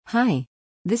Hi.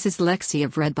 This is Lexi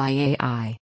of Read by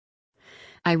AI.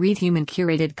 I read human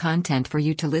curated content for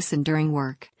you to listen during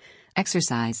work,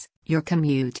 exercise, your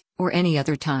commute, or any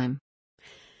other time.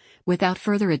 Without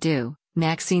further ado,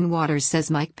 Maxine Waters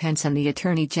says Mike Pence and the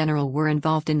Attorney General were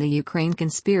involved in the Ukraine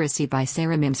conspiracy by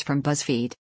Sarah Mims from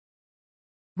BuzzFeed.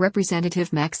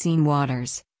 Representative Maxine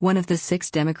Waters, one of the 6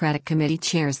 Democratic committee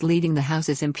chairs leading the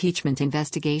House's impeachment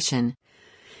investigation,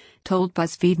 told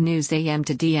BuzzFeed News AM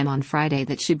to DM on Friday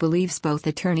that she believes both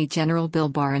Attorney General Bill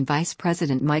Barr and Vice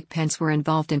President Mike Pence were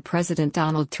involved in President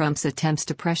Donald Trump's attempts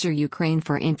to pressure Ukraine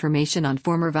for information on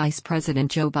former Vice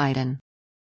President Joe Biden.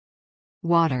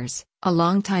 Waters, a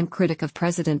longtime critic of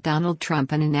President Donald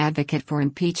Trump and an advocate for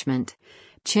impeachment,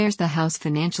 chairs the House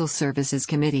Financial Services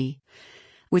Committee,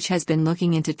 which has been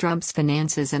looking into Trump's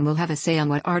finances and will have a say on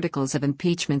what articles of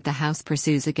impeachment the House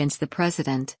pursues against the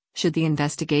president, should the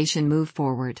investigation move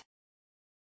forward.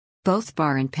 Both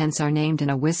Barr and Pence are named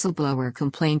in a whistleblower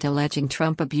complaint alleging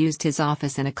Trump abused his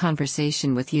office in a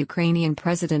conversation with Ukrainian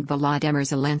President Volodymyr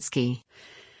Zelensky,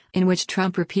 in which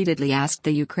Trump repeatedly asked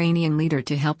the Ukrainian leader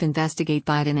to help investigate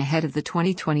Biden ahead of the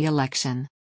 2020 election.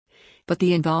 But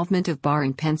the involvement of Barr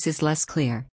and Pence is less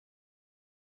clear.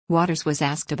 Waters was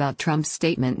asked about Trump's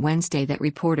statement Wednesday that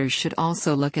reporters should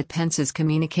also look at Pence's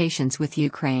communications with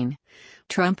Ukraine.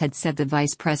 Trump had said the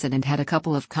vice president had a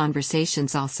couple of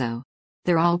conversations also.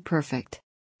 They're all perfect.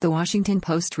 The Washington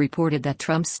Post reported that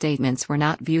Trump's statements were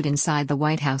not viewed inside the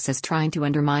White House as trying to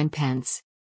undermine Pence.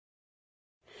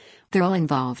 They're all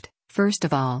involved. First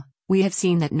of all, we have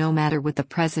seen that no matter what the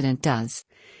president does,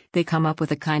 they come up with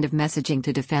a kind of messaging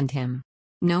to defend him.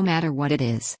 No matter what it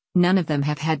is, none of them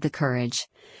have had the courage,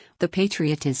 the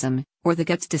patriotism, or the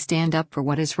guts to stand up for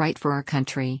what is right for our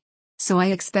country. So I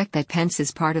expect that Pence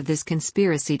is part of this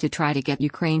conspiracy to try to get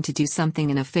Ukraine to do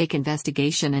something in a fake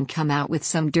investigation and come out with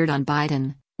some dirt on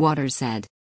Biden, Waters said.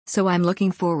 So I'm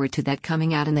looking forward to that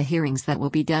coming out in the hearings that will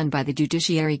be done by the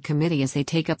Judiciary Committee as they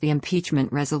take up the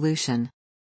impeachment resolution.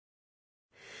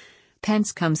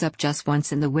 Pence comes up just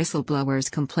once in the whistleblower's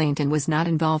complaint and was not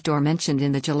involved or mentioned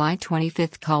in the July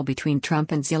 25 call between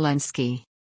Trump and Zelensky.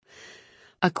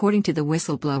 According to the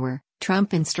whistleblower,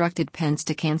 Trump instructed Pence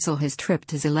to cancel his trip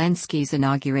to Zelensky's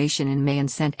inauguration in May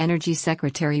and sent Energy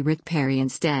Secretary Rick Perry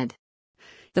instead.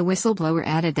 The whistleblower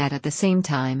added that at the same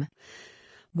time,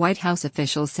 White House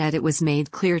officials said it was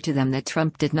made clear to them that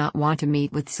Trump did not want to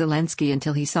meet with Zelensky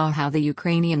until he saw how the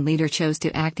Ukrainian leader chose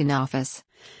to act in office,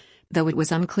 though it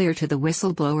was unclear to the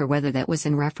whistleblower whether that was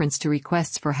in reference to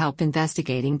requests for help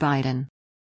investigating Biden.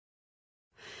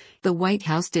 The White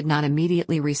House did not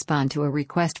immediately respond to a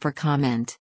request for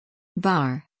comment.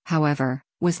 Barr, however,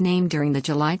 was named during the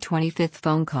July 25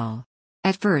 phone call.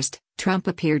 At first, Trump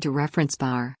appeared to reference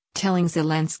Barr, telling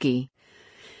Zelensky,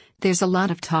 "There's a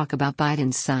lot of talk about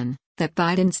Biden's son, that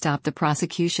Biden stopped the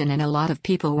prosecution and a lot of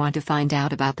people want to find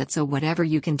out about that, so whatever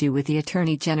you can do with the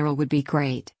Attorney General would be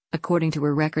great," according to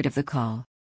a record of the call.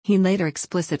 He later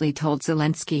explicitly told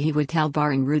Zelensky he would tell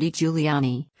Barr and Rudy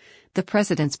Giuliani, the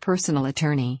president's personal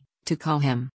attorney, to call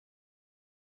him.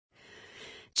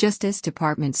 Justice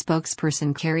Department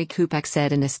spokesperson Kerry Kupek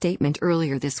said in a statement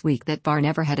earlier this week that Barr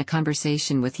never had a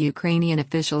conversation with Ukrainian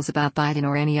officials about Biden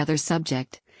or any other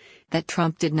subject, that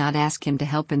Trump did not ask him to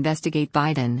help investigate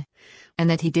Biden, and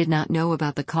that he did not know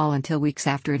about the call until weeks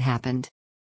after it happened.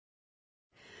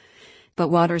 But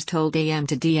Waters told AM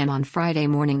to DM on Friday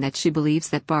morning that she believes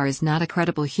that Barr is not a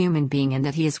credible human being and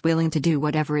that he is willing to do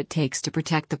whatever it takes to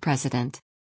protect the president.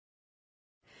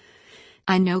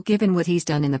 "I know given what he's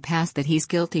done in the past that he's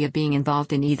guilty of being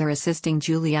involved in either assisting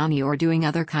Giuliani or doing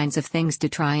other kinds of things to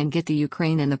try and get the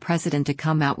Ukraine and the president to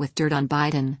come out with dirt on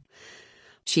Biden,"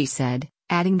 she said,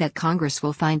 adding that Congress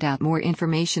will find out more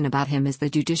information about him as the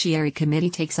Judiciary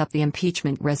Committee takes up the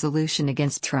impeachment resolution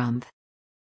against Trump.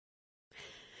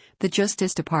 The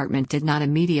Justice Department did not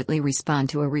immediately respond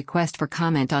to a request for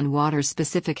comment on Waters'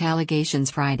 specific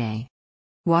allegations Friday.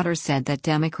 Waters said that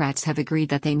Democrats have agreed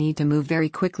that they need to move very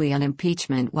quickly on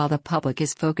impeachment while the public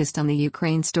is focused on the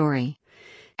Ukraine story,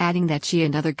 adding that she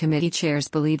and other committee chairs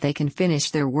believe they can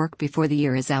finish their work before the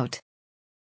year is out.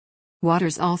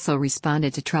 Waters also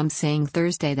responded to Trump saying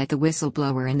Thursday that the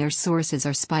whistleblower and their sources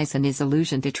are spies and his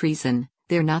allusion to treason.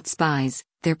 "They're not spies,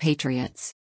 they're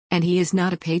patriots. And he is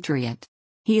not a patriot.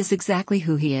 He is exactly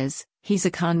who he is, he's a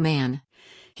con man.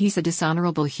 He's a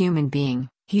dishonorable human being,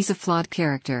 he's a flawed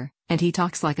character, and he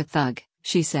talks like a thug,"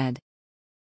 she said.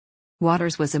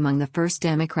 Waters was among the first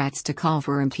Democrats to call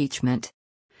for impeachment.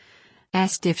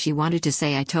 Asked if she wanted to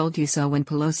say "I told you so" when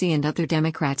Pelosi and other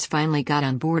Democrats finally got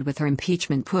on board with her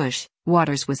impeachment push,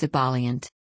 Waters was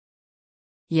ebullient.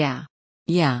 Yeah,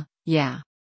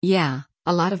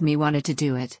 A lot of me wanted to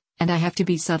do it, and I have to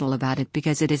be subtle about it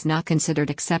because it is not considered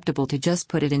acceptable to just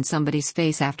put it in somebody's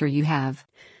face after you have,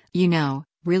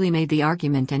 really made the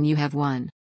argument and you have won.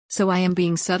 So I am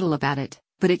being subtle about it,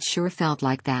 but it sure felt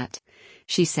like that,"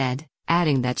 she said,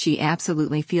 adding that she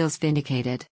absolutely feels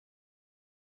vindicated.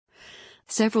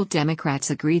 Several Democrats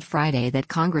agreed Friday that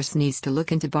Congress needs to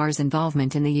look into Barr's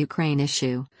involvement in the Ukraine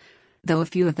issue, though a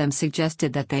few of them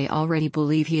suggested that they already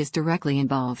believe he is directly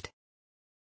involved.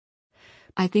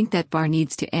 "I think that Barr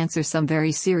needs to answer some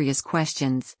very serious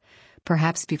questions,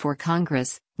 perhaps before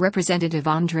Congress," Representative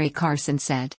Andre Carson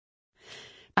said.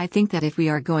 "I think that if we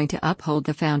are going to uphold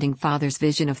the Founding Fathers'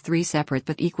 vision of 3 separate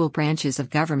but equal branches of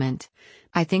government,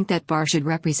 I think that Barr should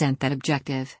represent that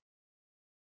objective."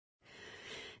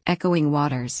 Echoing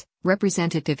Waters,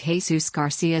 Representative Jesus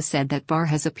Garcia said that Barr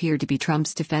has appeared to be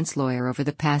Trump's defense lawyer over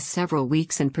the past several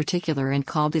weeks in particular and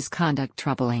called his conduct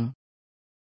troubling.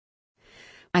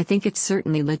 "I think it's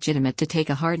certainly legitimate to take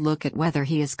a hard look at whether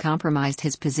he has compromised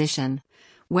his position,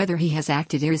 whether he has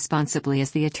acted irresponsibly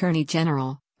as the Attorney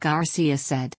General," Garcia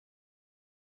said.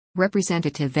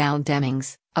 Representative Val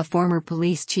Demings, a former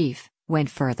police chief, went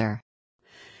further.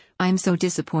 "I'm so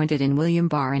disappointed in William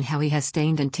Barr and how he has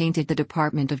stained and tainted the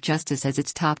Department of Justice as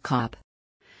its top cop.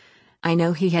 I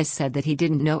know he has said that he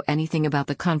didn't know anything about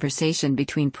the conversation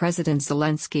between President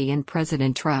Zelensky and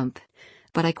President Trump,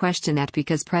 but I question that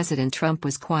because President Trump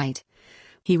was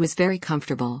he was very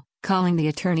comfortable, calling the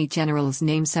Attorney General's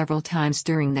name several times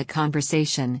during that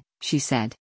conversation," she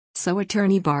said. "So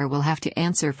Attorney Barr will have to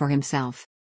answer for himself.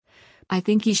 I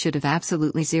think he should have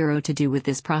absolutely zero to do with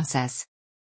this process."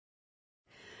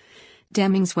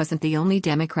 Demings wasn't the only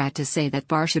Democrat to say that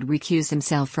Barr should recuse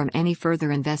himself from any further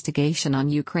investigation on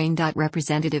Ukraine.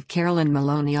 Representative Carolyn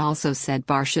Maloney also said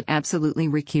Barr should absolutely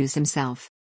recuse himself.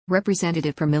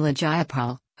 Representative Pramila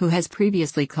Jayapal, who has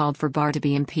previously called for Barr to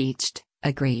be impeached,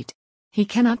 agreed. "He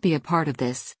cannot be a part of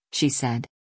this," she said.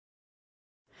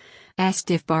 Asked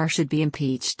if Barr should be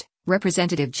impeached,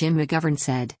 Representative Jim McGovern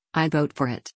said, "I'd vote for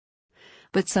it."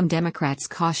 But some Democrats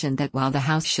cautioned that while the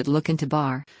House should look into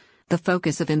Barr, the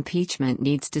focus of impeachment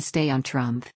needs to stay on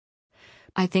Trump.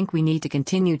 "I think we need to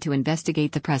continue to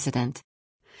investigate the president.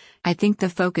 I think the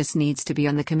focus needs to be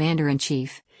on the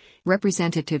commander-in-chief,"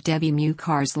 Representative Debbie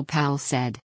Mucarsel-Powell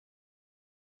said.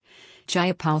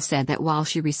 Jayapal said that while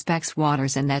she respects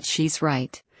Waters and that she's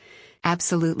right.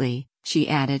 "Absolutely," she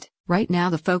added, "right now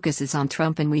the focus is on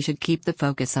Trump and we should keep the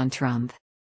focus on Trump.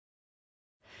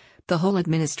 The whole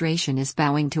administration is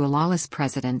bowing to a lawless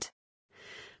president.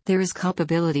 There is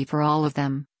culpability for all of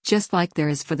them, just like there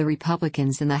is for the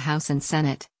Republicans in the House and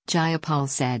Senate," Jayapal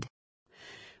said.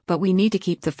 "But we need to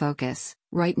keep the focus,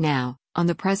 right now, on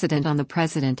the president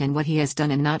and what he has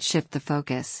done and not shift the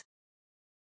focus."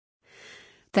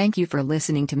 Thank you for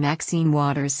listening to Maxine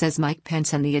Waters Says Mike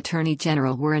Pence and the Attorney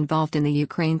General were involved in the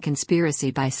Ukraine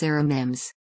conspiracy by Sarah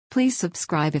Mims. Please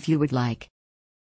subscribe if you would like.